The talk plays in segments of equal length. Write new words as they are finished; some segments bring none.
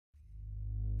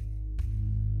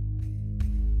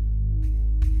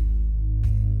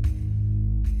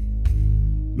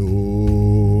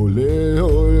Lo le ho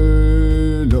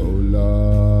lo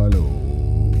la lo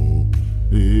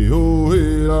he ho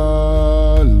he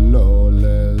la lo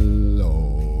le lo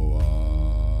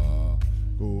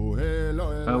go he lo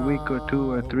A week or two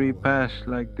or three passed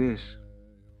like this.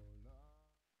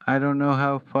 I don't know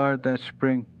how far that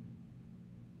spring.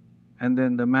 And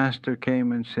then the master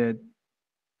came and said,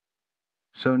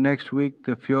 "So next week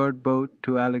the fjord boat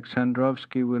to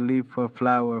Alexantrovski will leave for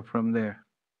flour from there,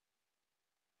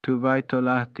 to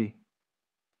Vainolähti.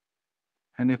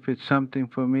 And if it's something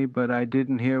for me, but I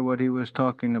didn't hear what he was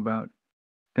talking about."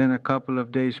 Then a couple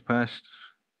of days passed.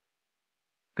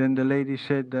 Then the lady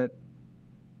said that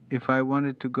if I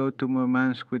wanted to go to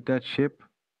Murmansk with that ship,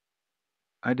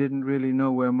 I didn't really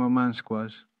know where Murmansk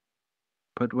was.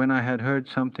 But when I had heard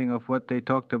something of what they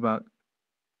talked about,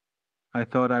 I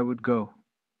thought I would go.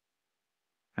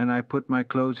 And I put my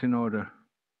clothes in order.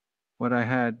 What I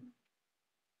had: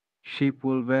 sheep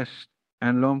wool vest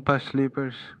and lompa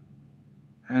sleepers,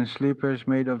 and sleepers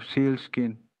made of seal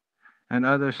skin, and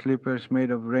other sleepers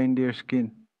made of reindeer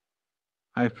skin.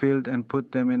 I filled and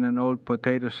put them in an old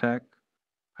potato sack.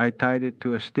 I tied it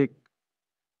to a stick,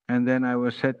 and then I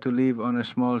was set to leave on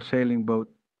a small sailing boat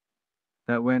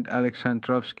that went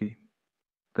Alexantrovski.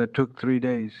 That took 3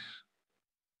 days.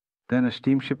 Then a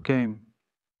steamship came,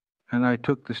 and I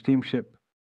took the steamship.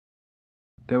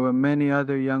 There were many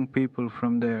other young people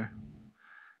from there.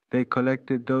 They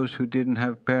collected those who didn't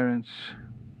have parents.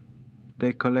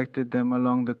 They collected them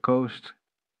along the coast,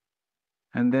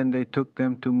 and then they took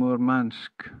them to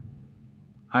Murmansk.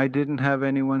 I didn't have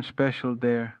anyone special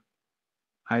there.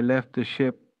 I left the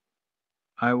ship.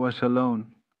 I was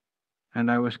alone,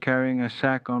 and I was carrying a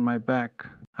sack on my back.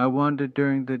 I wandered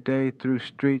during the day through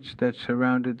streets that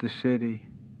surrounded the city.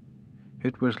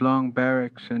 It was long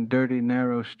barracks and dirty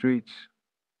narrow streets.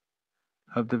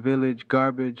 Of the village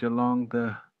garbage along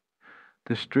the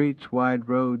streets, wide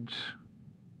roads.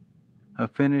 A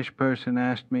Finnish person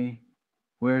asked me,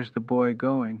 "Where's the boy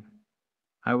going?"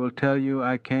 I will tell you,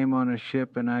 I came on a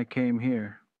ship and I came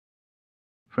here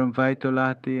from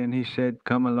Vainolähti, and he said,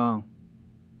 "Come along."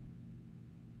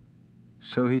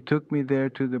 So he took me there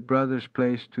to the brother's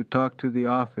place to talk to the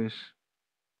office,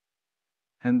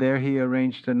 and there he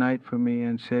arranged a night for me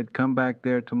and said, "Come back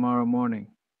there tomorrow morning."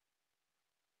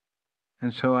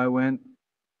 And so I went.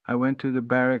 I went to the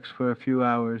barracks for a few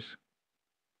hours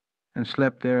and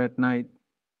slept there at night.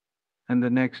 And the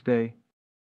next day,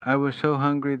 I was so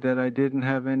hungry that I didn't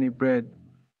have any bread,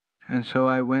 and so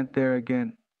I went there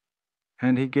again.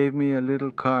 And he gave me a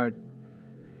little card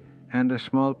and a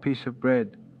small piece of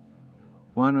bread,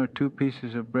 1 or 2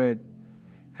 pieces of bread,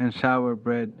 and sour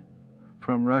bread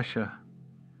from Russia.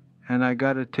 And I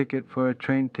got a ticket for a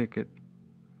train ticket.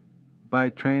 By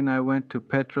train I went to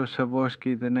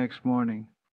Petrosavorski the next morning.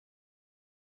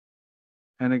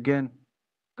 And again,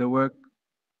 the work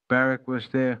barrack was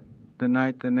there the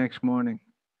night the next morning,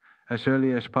 as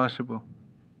early as possible.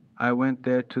 I went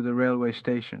there to the railway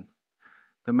station.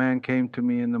 The man came to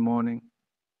me in the morning.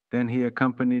 Then he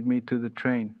accompanied me to the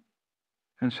train.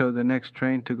 And so the next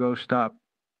train to go stopped.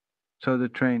 So the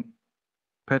train,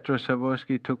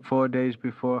 Petrosavorski, took 4 days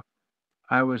before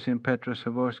I was in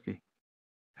Petrosavorski.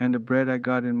 And the bread I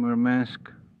got in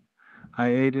Murmansk, I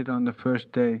ate it on the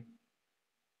first day.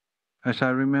 As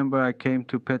I remember, I came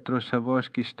to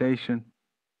Petrosavorski station,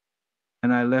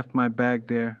 and I left my bag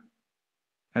there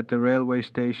at the railway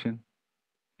station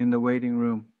in the waiting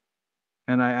room.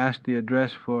 And I asked the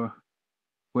address for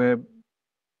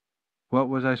what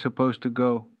was I supposed to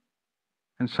go,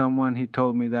 and someone he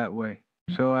told me that way.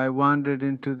 So I wandered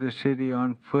into the city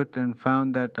on foot and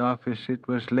found that office. It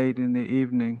was late in the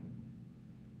evening,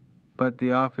 but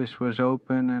the office was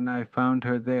open and I found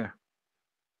her there.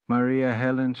 Maria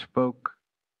Helen spoke.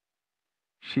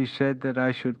 She said that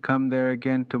I should come there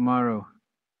again tomorrow,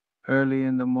 early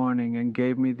in the morning, and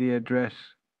gave me the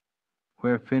address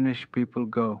where Finnish people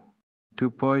go. To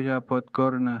Poja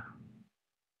Podgorna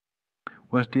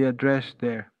was the address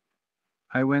there.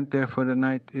 I went there for the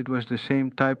night. It was the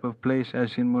same type of place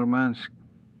as in Murmansk,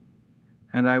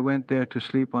 and I went there to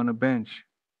sleep on a bench.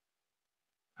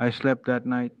 I slept that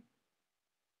night,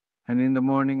 and in the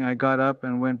morning I got up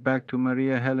and went back to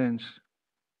Maria Helen's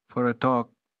for a talk,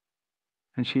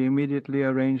 and she immediately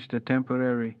arranged a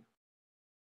temporary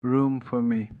room for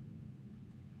me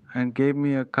and gave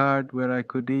me a card where I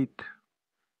could eat.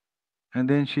 And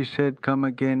then she said, "Come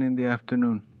again in the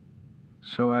afternoon."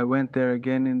 So I went there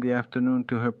again in the afternoon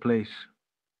to her place.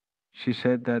 She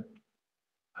said that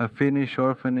a Finnish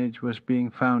orphanage was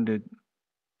being founded.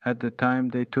 At the time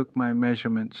they took my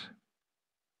measurements.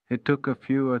 It took a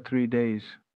few or 3 days.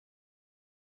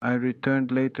 I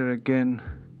returned later again,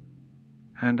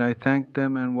 and I thanked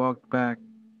them and walked back.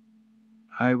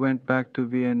 I went back to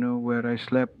Vienna, where I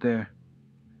slept there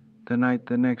the night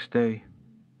the next day.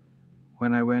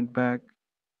 When I went back,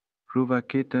 Ruva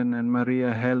Kitten and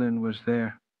Maria Helen was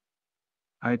there.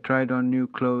 I tried on new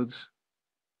clothes,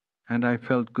 and I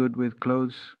felt good with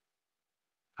clothes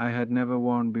I had never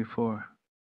worn before.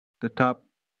 The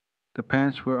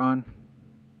pants were on.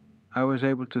 I was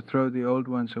able to throw the old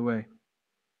ones away.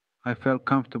 I felt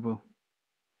comfortable,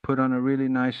 put on a really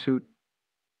nice suit,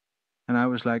 and I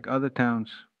was like other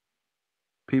towns.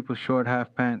 People short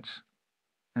half pants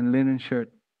and linen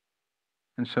shirt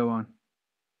and so on.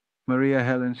 Maria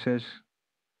Helen says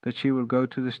that she will go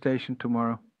to the station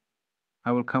tomorrow.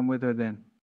 I will come with her then.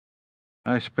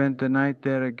 I spent the night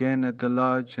there again at the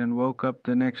lodge and woke up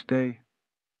the next day.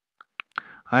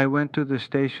 I went to the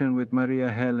station with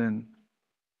Maria Helen.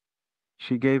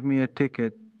 She gave me a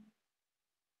ticket,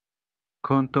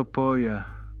 Kontopoya.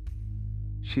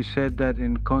 She said that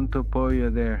in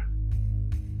Kontopoya there,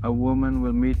 a woman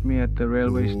will meet me at the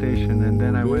railway station, and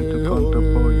then I went to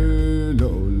Kontopoya.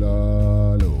 Go